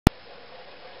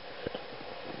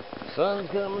Sun's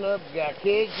coming up, got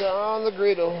cakes on the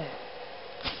griddle.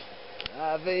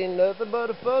 Life ain't nothing but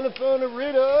a funny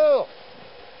riddle.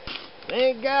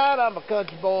 Thank God I'm a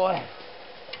country boy.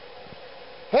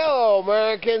 Hello,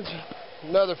 Americans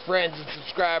and other friends and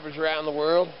subscribers around the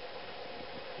world.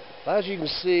 As you can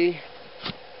see,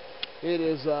 it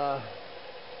is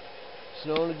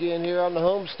snowing again here on the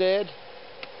Homestead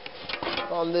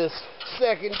on this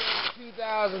second day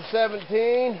of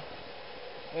 2017,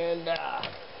 and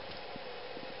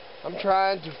I'm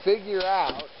trying to figure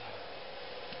out.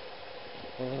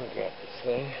 Look at this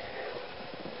thing.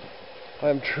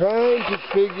 I'm trying to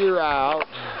figure out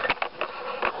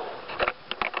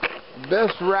the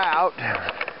best route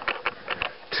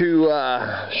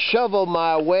to shovel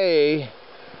my way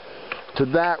to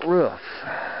that roof,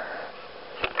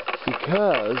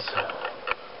 because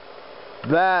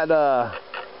that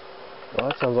well,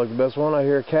 that sounds like the best one. I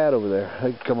hear a cat over there.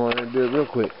 I can come on in and do it real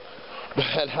quick.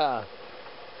 But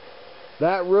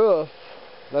that roof,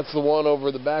 that's the one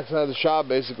over the back side of the shop,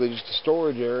 basically just a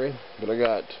storage area, but I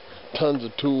got tons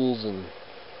of tools and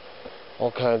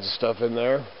all kinds of stuff in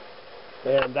there.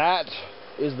 And that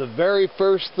is the very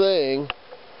first thing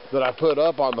that I put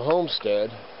up on the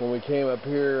Homestead when we came up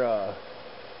here,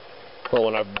 well,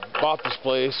 when I bought this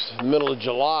place in the middle of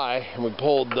July, and we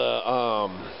pulled the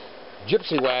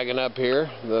gypsy wagon up here,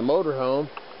 the motorhome,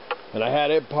 and I had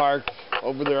it parked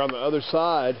over there on the other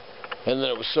side, and then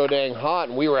it was so dang hot,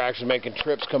 and we were actually making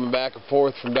trips coming back and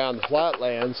forth from down the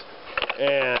flatlands,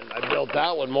 and I built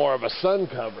that one more of a sun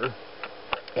cover.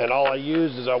 And all I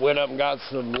used is I went up and got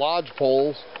some lodge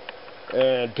poles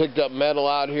and picked up metal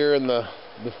out here in the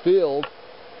field,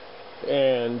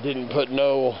 and didn't put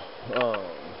no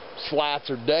slats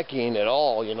or decking at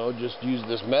all, you know, just used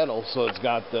this metal, so it's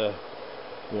got the,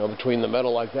 you know, between the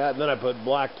metal like that, and then I put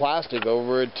black plastic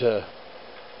over it to,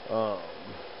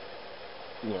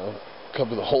 you know,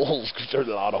 cover the holes, because there's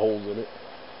a lot of holes in it.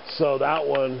 So that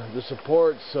one, the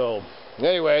support. So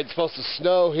anyway, it's supposed to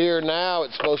snow here now.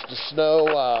 It's supposed to snow,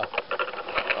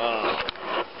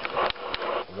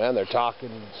 man, they're talking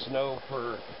snow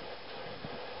for,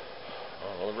 I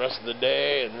don't know, the rest of the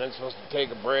day, and then it's supposed to take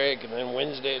a break, and then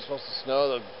Wednesday it's supposed to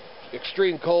snow. The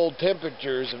extreme cold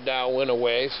temperatures have now went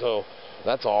away, so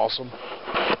that's awesome.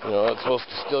 You know, it's supposed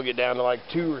to still get down to like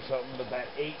 2 or something, but that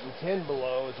 8 and 10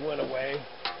 below has went away.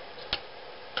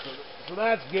 So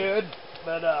that's good,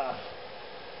 but I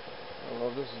don't know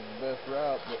if this is the best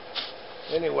route, but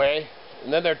anyway.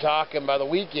 And then they're talking by the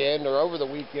weekend, or over the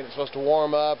weekend, it's supposed to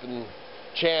warm up, and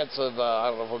chance of, I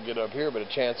don't know if we'll get up here, but a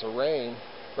chance of rain.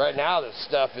 Right now this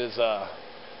stuff is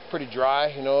pretty dry,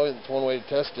 you know. It's one way to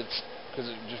test it, because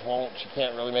it just won't, you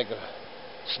can't really make a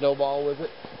snowball with it.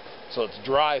 So it's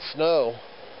dry snow,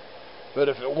 but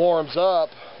if it warms up,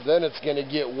 then it's going to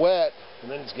get wet, and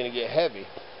then it's going to get heavy.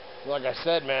 Like I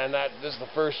said, man, this is the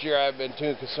first year I've been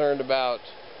too concerned about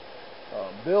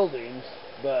buildings,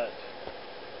 but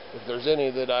if there's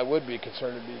any that I would be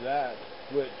concerned, it'd be that,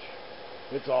 which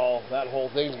it's all, that whole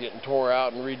thing's getting tore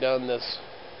out and redone this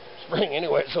spring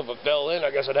anyway, so if it fell in,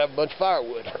 I guess I'd have a bunch of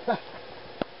firewood.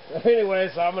 Anyway,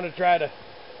 so I'm going to try to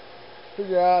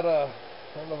figure out, I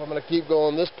don't know if I'm going to keep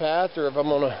going this path, or if I'm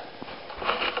going to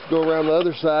go around the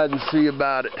other side and see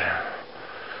about it.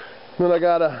 Then I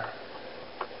got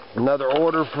another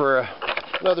order for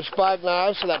another spike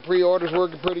knife, so that pre-order's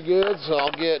working pretty good, so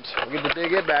I'll get to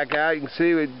dig it back out. You can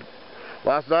see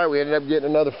last night we ended up getting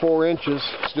another 4 inches,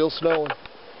 still snowing.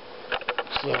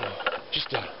 So,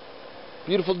 just a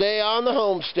beautiful day on the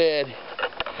Homestead.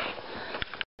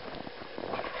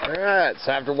 Alright,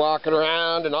 so after walking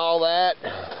around and all that,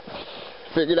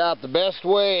 figured out the best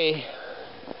way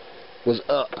was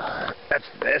up. That's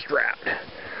the best route.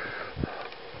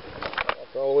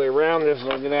 All the way around this, I'm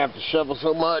going to have to shovel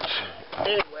so much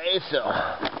anyway, so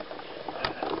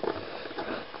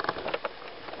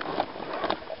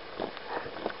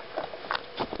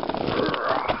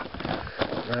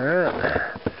alright,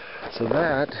 so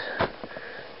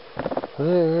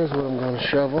there's what I'm going to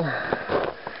shovel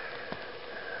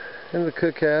in the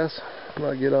cookhouse. I'm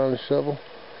going to get on the shovel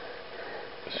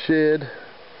shed,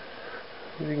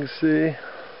 as you can see.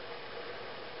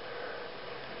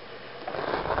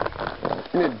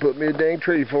 Need to put me a dang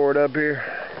tree for it up here.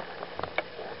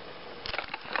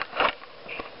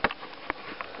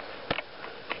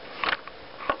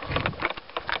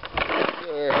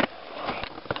 There.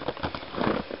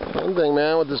 One thing,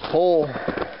 man, with this pole,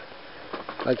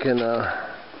 I can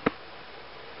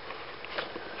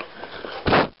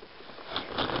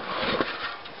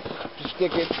just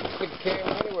stick the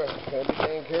camera anywhere. Gotta be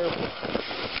dang careful.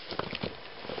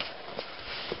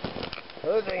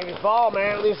 Other thing, if you fall,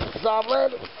 man, at least it's soft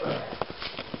landing.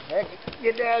 Heck,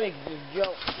 get down, you can just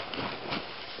jump.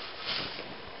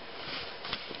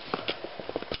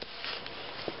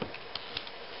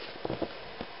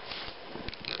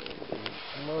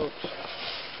 Smokes.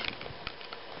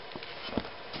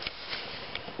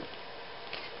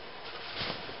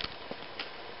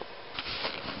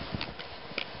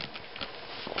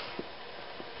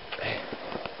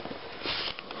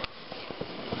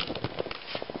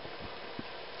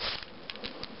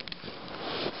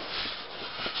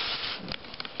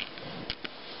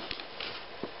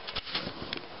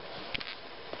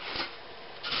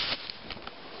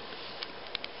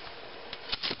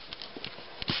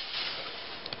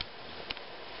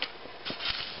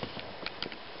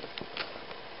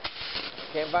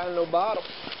 Can't find no bottom.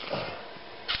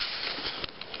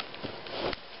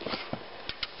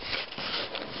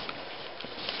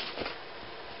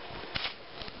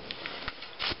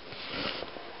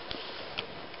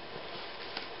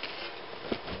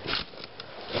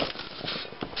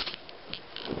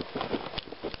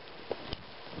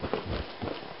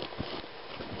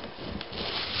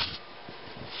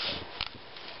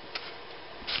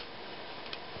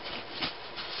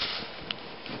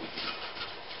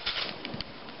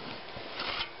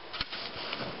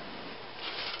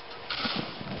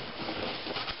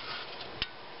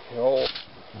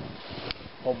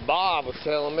 Old Bob was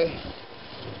telling me,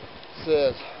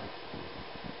 says,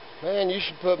 man, you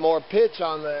should put more pitch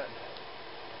on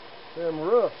them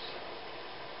roofs.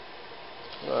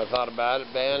 Well, I thought about it,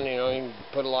 Ben, you know, you can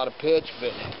put a lot of pitch,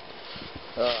 but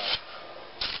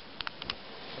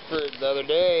the other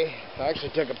day, I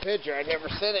actually took a picture, I never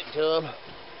sent it to him,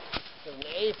 of an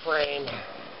A-frame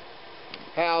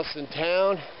house in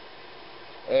town,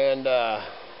 and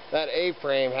that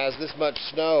A-frame has this much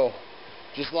snow,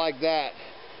 just like that,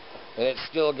 and it's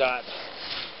still got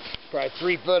probably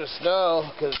 3 foot of snow,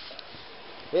 because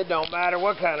it don't matter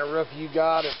what kind of roof you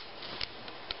got. If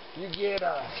you get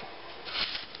a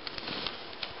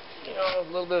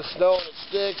little bit of snow and it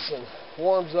sticks and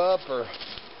warms up, or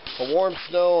a warm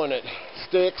snow and it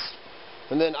sticks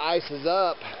and then ices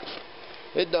up,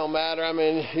 it don't matter. I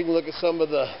mean, you can look at some of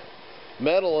the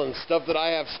metal and stuff that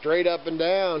I have straight up and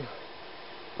down.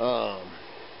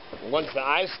 Once the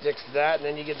ice sticks to that, and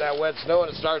then you get that wet snow and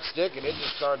it starts sticking, it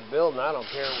just starts building. I don't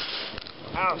care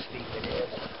how steep it is.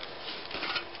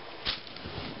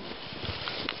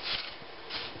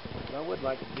 I would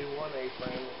like to do one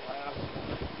A-frame in the house.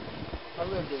 I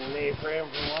lived in an A-frame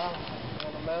for a while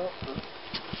on the mountain.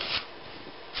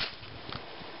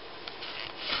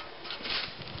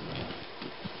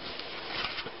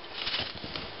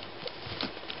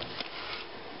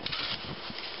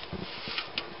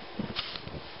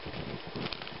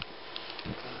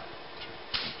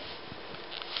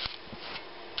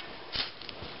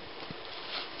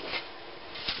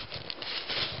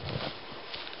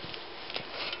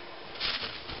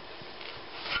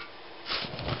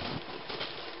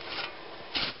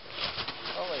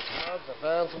 I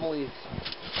found some leaves.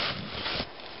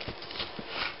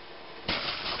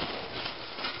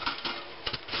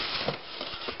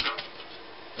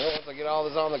 Well, once I get all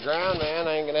this on the ground, man,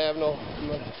 I ain't gonna have no.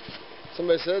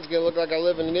 Somebody said it's gonna look like I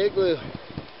live in an igloo.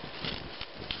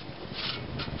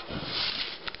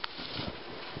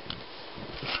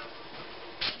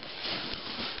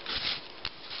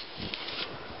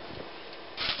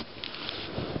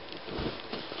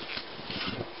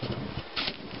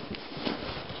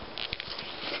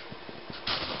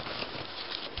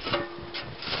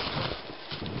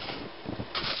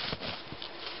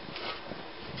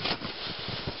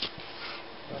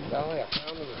 Golly, I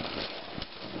found the roof.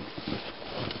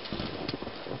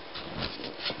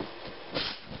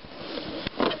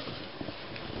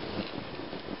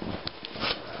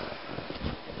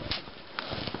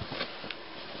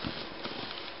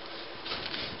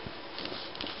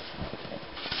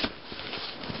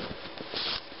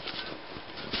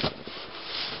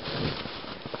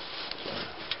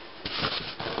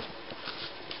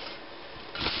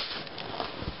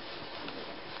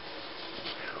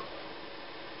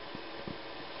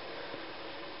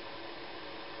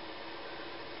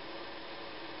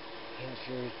 It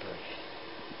sure is pretty.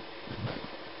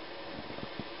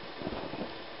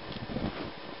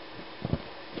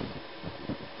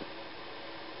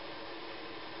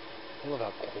 I love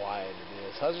how quiet it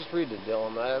is. I was just reading to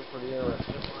Dylan. That's pretty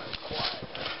interesting. It's quiet.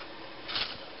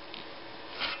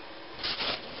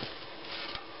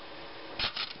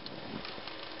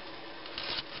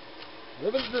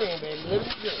 Living the dream, baby. Living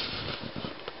the dream.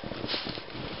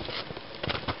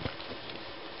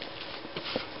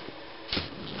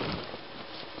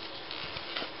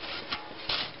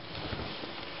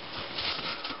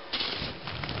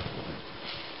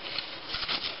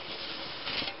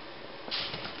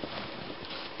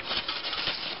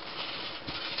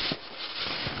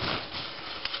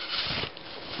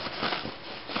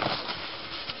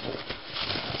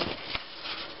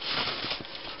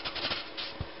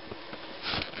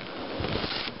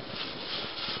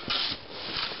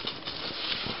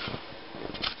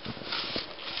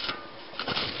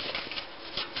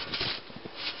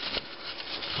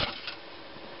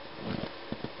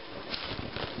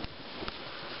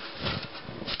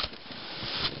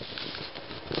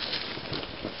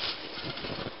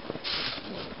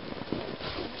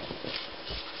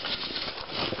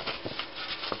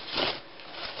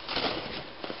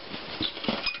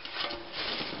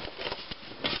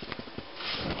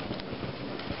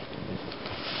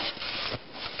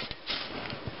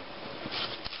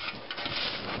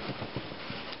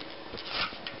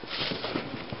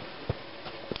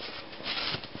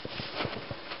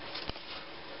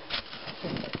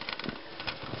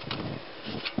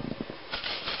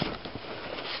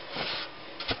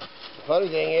 Funny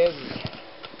thing is,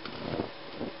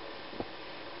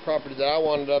 property that I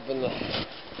wanted up in the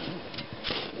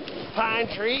pine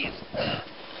trees up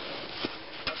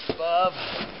above.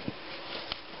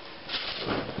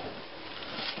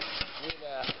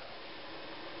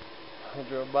 I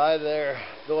drove by there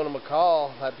going to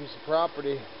McCall, that piece of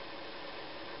property,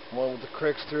 one with the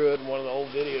cricks through it, and one of the old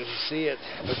videos you see it,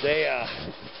 but they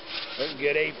can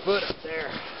get 8 foot up there.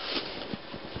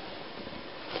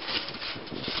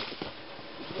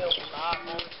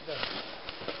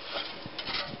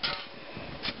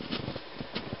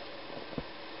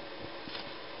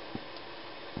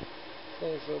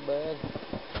 Ain't so bad.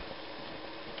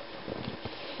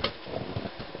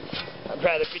 I'd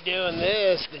rather be doing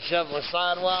this than shoveling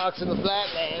sidewalks in the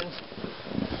flatlands.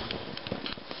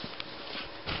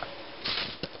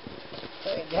 I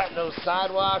ain't got no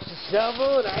sidewalks to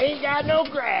shovel, and I ain't got no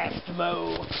grass to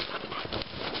mow.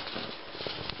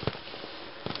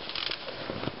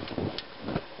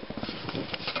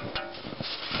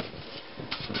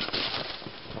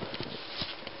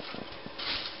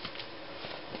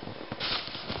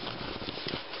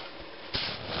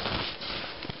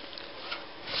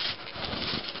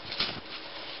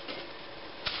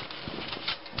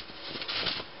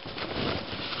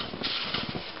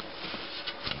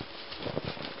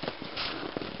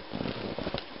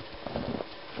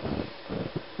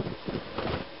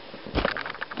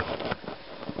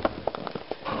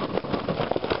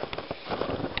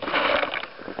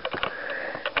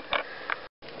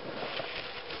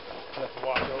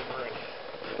 Walk over and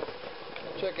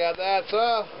check out that. So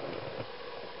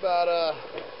about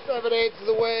 7/8 of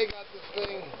the way, got this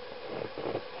thing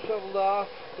shoveled off.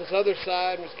 This other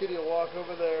side, Miss Kitty will walk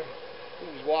over there. You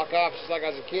can just walk off just like I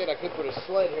was a kid. I could put a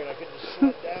sled here and I could just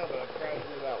sled down, but I crashed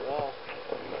into that wall.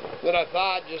 Then I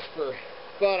thought, just for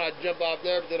fun, I'd jump off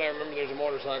there, but then I remember there's a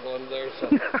motorcycle under there, so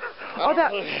I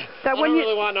don't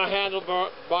really want no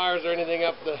handlebars or anything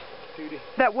up the tootie.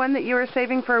 That one that you were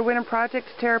saving for a winter project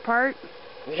to tear apart?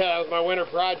 Yeah, that was my winter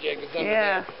project. It's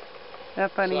yeah,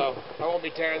 that's funny. So I won't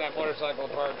be tearing that motorcycle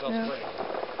apart until spring.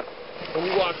 When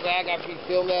you walk back after you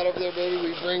film that over there, baby, will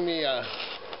you bring me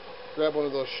grab one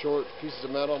of those short pieces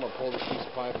of metal? I'm gonna pull this piece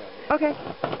of pipe out. Okay.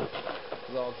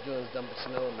 Because all it's doing is dumping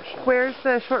snow in my shop. Where's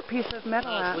the short piece of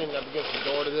metal at? I was leaning up against the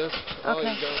door to this. Okay. Oh,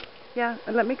 you don't. Yeah,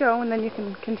 let me go and then you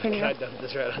can continue. I dump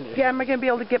this right on you. Yeah, am I going to be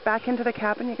able to get back into the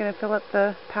cabin? You're going to fill up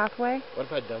the pathway? What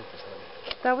if I dump this on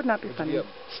you? That would not be funny. Would you be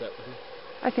upset with me?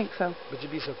 I think so. But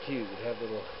you'd be so cute. You'd have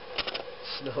little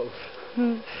snow.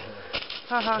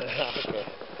 Haha. Okay.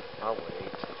 I'll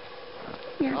wait.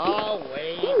 Milky. I'll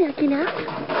wait. Hey, Milky Nut.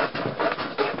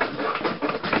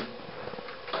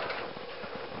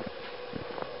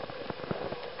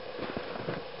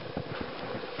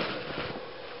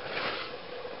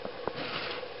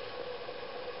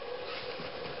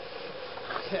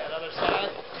 That other side,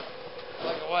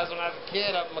 like it was when I was a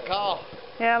kid up in McCall.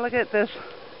 Yeah, look at this.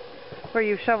 Where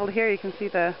you shoveled here, you can see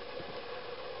the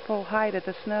full height of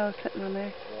the snow sitting on there.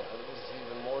 Yeah, this is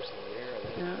even more snow here. I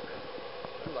think. Yeah.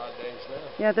 There's a lot of dang snow.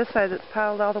 Yeah, this side it's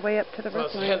piled all the way up to the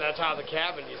roof line. That's how the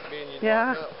cabin used to be, and you'd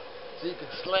yeah. walk up. So you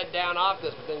could sled down off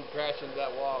this, but then crash into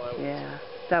that wall. Yeah,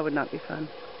 that would not be fun.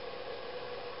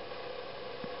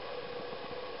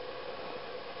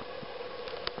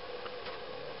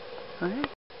 All right.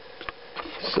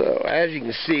 So, as you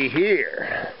can see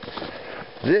here,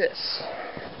 this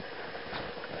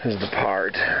is the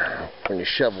part when you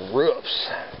shovel roofs.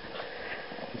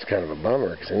 It's kind of a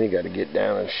bummer, because then you got to get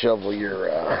down and shovel your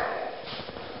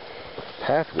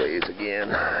pathways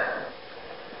again.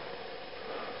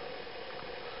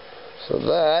 So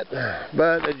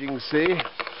but as you can see,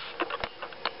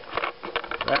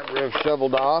 that roof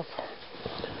shoveled off.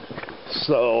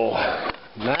 So,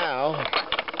 now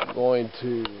I'm going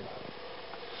to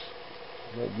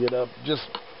get up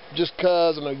just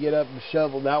cause I'm gonna get up and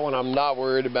shovel. That one I'm not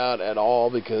worried about at all,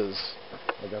 because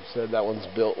like I've said, that one's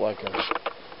built like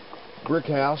a brick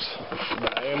house.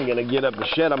 But I am gonna get up the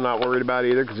shed. I'm not worried about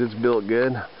either, because it's built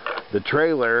good. The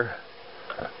trailer,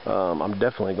 I'm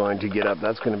definitely going to get up.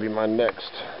 That's going to be my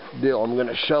next deal. I'm going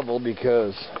to shovel,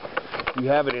 because if you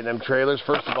have any of them trailers,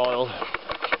 first of all,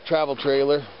 travel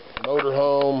trailer,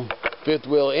 motorhome, fifth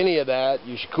wheel, any of that,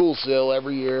 you should cool seal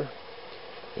every year.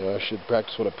 You know, I should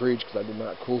practice what I preach, because I did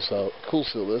not cool seal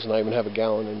this, and I even have a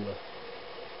gallon in the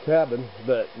cabin.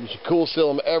 But you should cool seal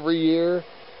them every year,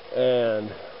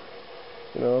 and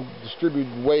you know, distribute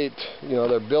weight. You know,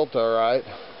 they're built all right.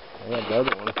 I have the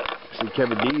other one. See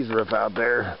Kevin D's roof out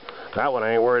there. That one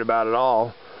I ain't worried about at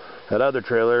all. That other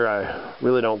trailer, I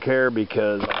really don't care,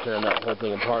 because I'm tearing that whole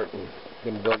thing apart and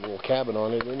going to build a little cabin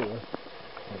on it anyway.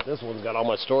 But this one's got all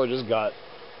my storage. It's got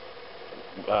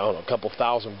I don't know, a couple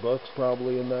thousand bucks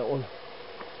probably in that one.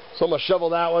 So I'm going to shovel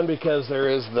that one because there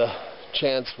is the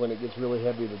chance when it gets really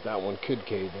heavy that that one could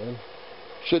cave in.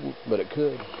 Shouldn't, but it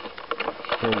could.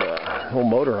 And the whole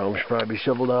motorhome should probably be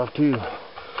shoveled off too.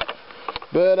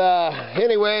 But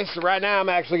anyway, so right now I'm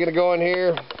actually going to go in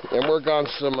here and work on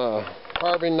some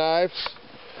carving knives.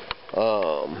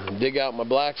 Dig out my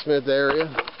blacksmith area.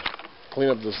 Clean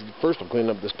up this. First I'll clean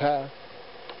up this path.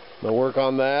 I'll work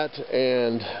on that,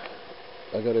 and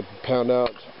I got to pound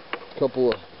out a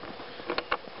couple of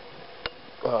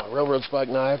railroad spike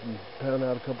knife and pound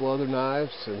out a couple other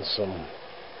knives and some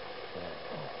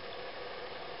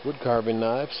wood carving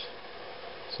knives.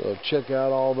 So check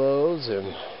out all those,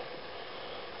 and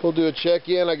we'll do a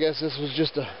check-in. I guess this was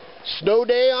just a snow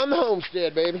day on the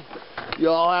homestead, baby. You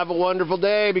all have a wonderful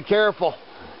day. Be careful.